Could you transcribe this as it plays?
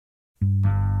Hey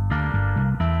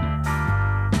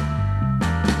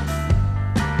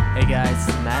guys,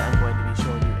 it's Matt. I'm going to be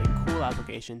showing you a cool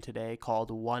application today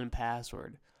called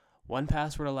 1Password.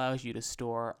 1Password allows you to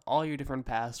store all your different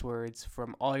passwords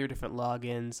from all your different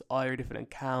logins, all your different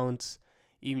accounts,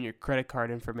 even your credit card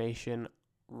information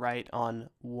right on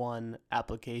one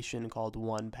application called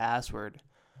 1Password.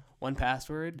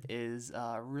 1Password is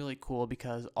really cool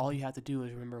because all you have to do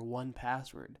is remember one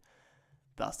password,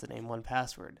 thus the name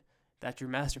 1Password. That's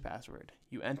your master password.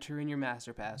 You enter in your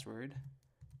master password,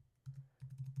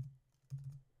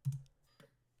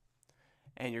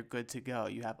 and you're good to go.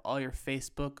 You have all your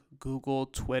Facebook, Google,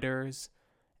 Twitters,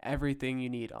 everything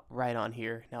you need right on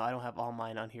here. Now, I don't have all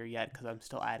mine on here yet because I'm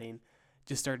still adding.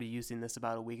 Just started using this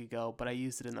about a week ago, but I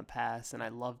used it in the past and I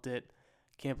loved it.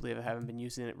 Can't believe I haven't been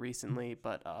using it recently,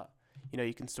 but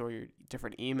you can store your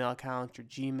different email accounts, your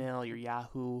Gmail, your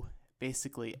Yahoo,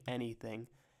 basically anything.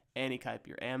 Any type,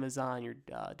 your Amazon, your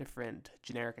different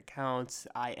generic accounts,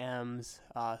 IMs,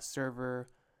 server,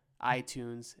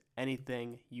 iTunes,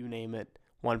 anything, you name it.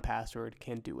 1Password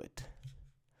can do it.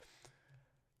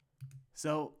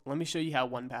 So let me show you how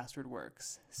 1Password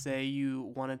works. Say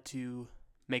you wanted to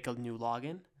make a new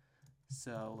login.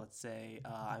 So let's say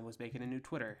I was making a new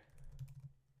Twitter.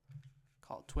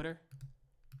 Call it Twitter.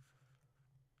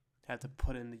 Had to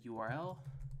put in the URL,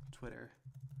 twitter.com.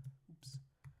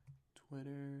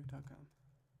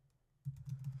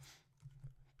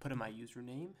 Put in my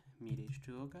username,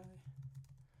 MeetH2O guy.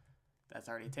 That's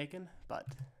already taken, but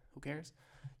who cares?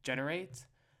 Generate.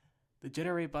 The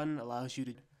generate button allows you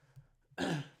to,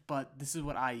 but this is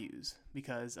what I use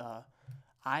because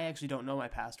I actually don't know my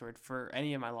password for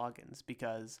any of my logins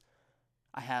because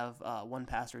I have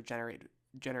 1Password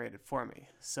generated for me.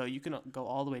 So you can go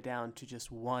all the way down to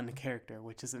just one character,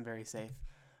 which isn't very safe,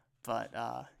 but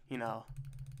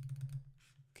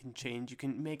can change. You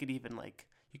can make it even like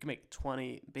you can make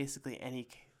 20, basically any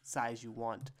size you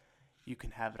want. You can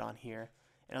have it on here.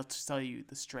 And it'll just tell you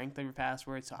the strength of your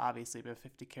password. So obviously, if you have a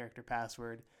 50-character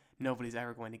password, nobody's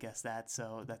ever going to guess that.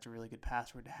 So that's a really good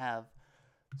password to have.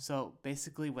 So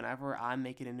basically, whenever I'm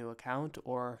making a new account,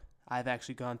 or I've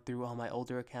actually gone through all my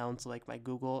older accounts, like my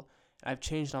Google, and I've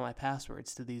changed all my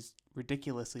passwords to these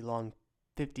ridiculously long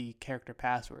 50-character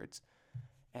passwords.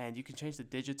 And you can change the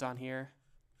digits on here.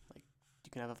 Like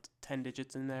you can have up to 10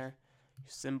 digits in there. Your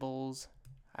symbols.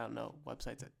 I don't know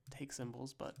websites that take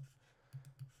symbols, but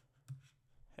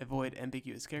avoid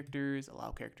ambiguous characters,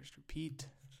 allow characters to repeat.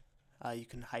 You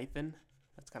can hyphen.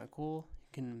 That's kind of cool.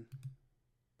 You can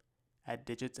add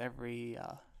digits every.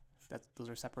 Those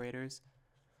are separators.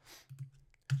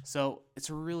 So it's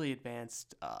a really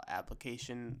advanced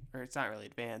application, or it's not really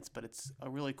advanced, but it's a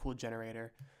really cool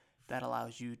generator that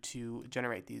allows you to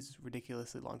generate these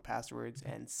ridiculously long passwords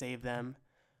and save them.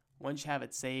 Once you have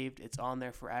it saved, it's on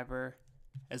there forever.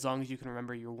 As long as you can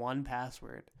remember your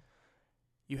 1Password,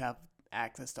 you have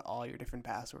access to all your different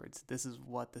passwords. This is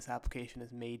what this application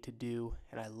is made to do,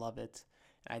 and I love it.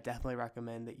 And I definitely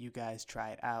recommend that you guys try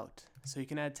it out. So you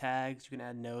can add tags, you can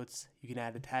add notes, you can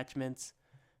add attachments.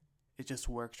 It just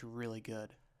works really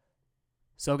good.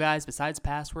 So guys, besides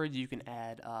passwords, you can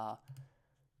add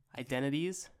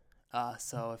identities.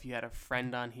 So if you had a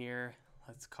friend on here,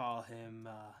 let's call him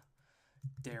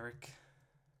Derek.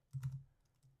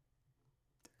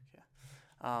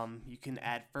 You can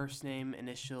add first name,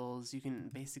 initials. You can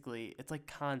basically, it's like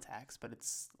contacts, but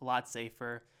it's a lot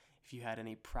safer. If you had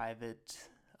any private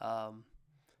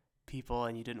people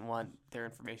and you didn't want their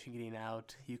information getting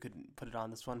out, you could put it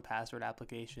on this 1Password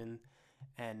application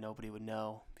and nobody would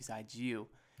know besides you.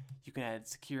 You can add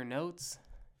secure notes,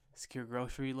 secure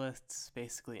grocery lists,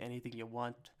 basically anything you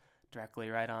want directly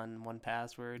right on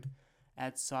 1Password.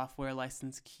 Add software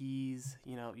license keys.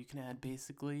 You can add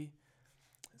basically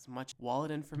as much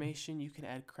wallet information. You can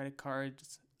add credit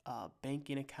cards,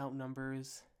 banking account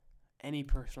numbers, any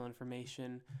personal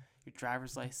information, your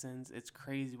driver's license. It's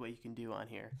crazy what you can do on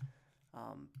here.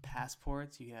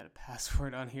 Passports, you can add a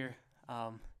password on here.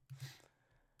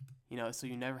 So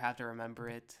you never have to remember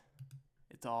it.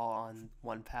 It's all on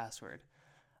 1Password.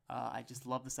 I just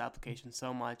love this application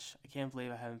so much. I can't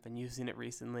believe I haven't been using it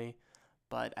recently,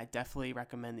 but I definitely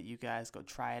recommend that you guys go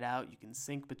try it out. You can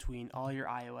sync between all your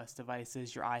iOS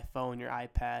devices, your iPhone, your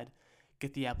iPad.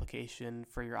 Get the application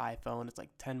for your iPhone. It's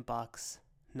like $10,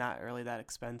 not really that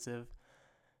expensive.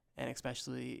 And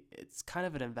especially, it's kind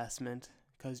of an investment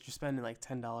because you're spending like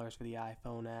 $10 for the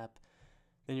iPhone app.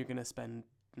 Then you're going to spend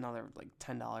another like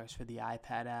 $10 for the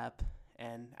iPad app.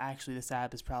 And actually, this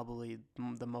app is probably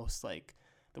the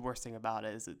worst thing about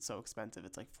it is it's so expensive.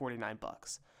 It's like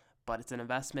 $49, but it's an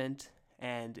investment.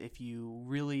 And if you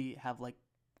really have like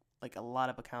like a lot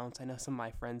of accounts. I know some of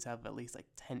my friends have at least like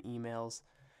 10 emails,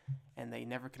 and they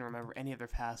never can remember any of their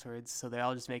passwords, so they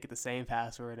all just make it the same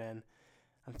password. And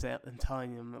I'm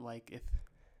telling them, like,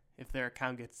 if their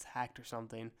account gets hacked or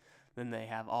something, then they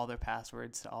have all their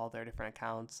passwords to all their different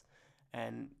accounts.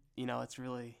 And it's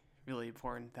really, really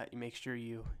important that you make sure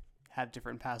you have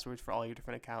different passwords for all your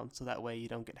different accounts, so that way you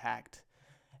don't get hacked.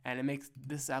 And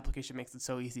this application makes it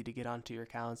so easy to get onto your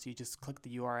accounts. You just click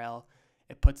the URL,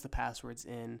 it puts the passwords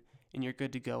in, and you're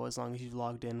good to go. As long as you've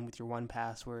logged in with your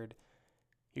 1Password,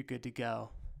 you're good to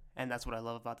go. And that's what I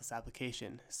love about this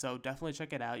application. So definitely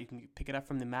check it out. You can pick it up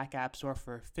from the Mac App Store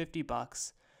for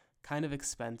 $50. Kind of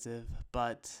expensive,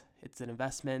 but it's an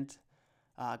investment.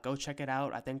 Go check it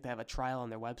out. I think they have a trial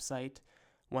on their website,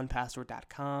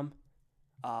 1password.com.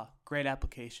 Great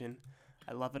application.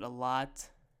 I love it a lot.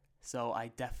 So I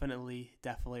definitely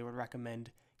would recommend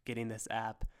getting this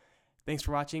app. Thanks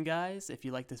for watching, guys. If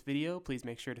you like this video, please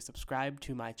make sure to subscribe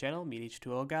to my channel, Meet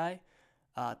H2O Guy.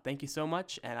 Thank you so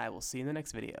much, and I will see you in the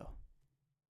next video.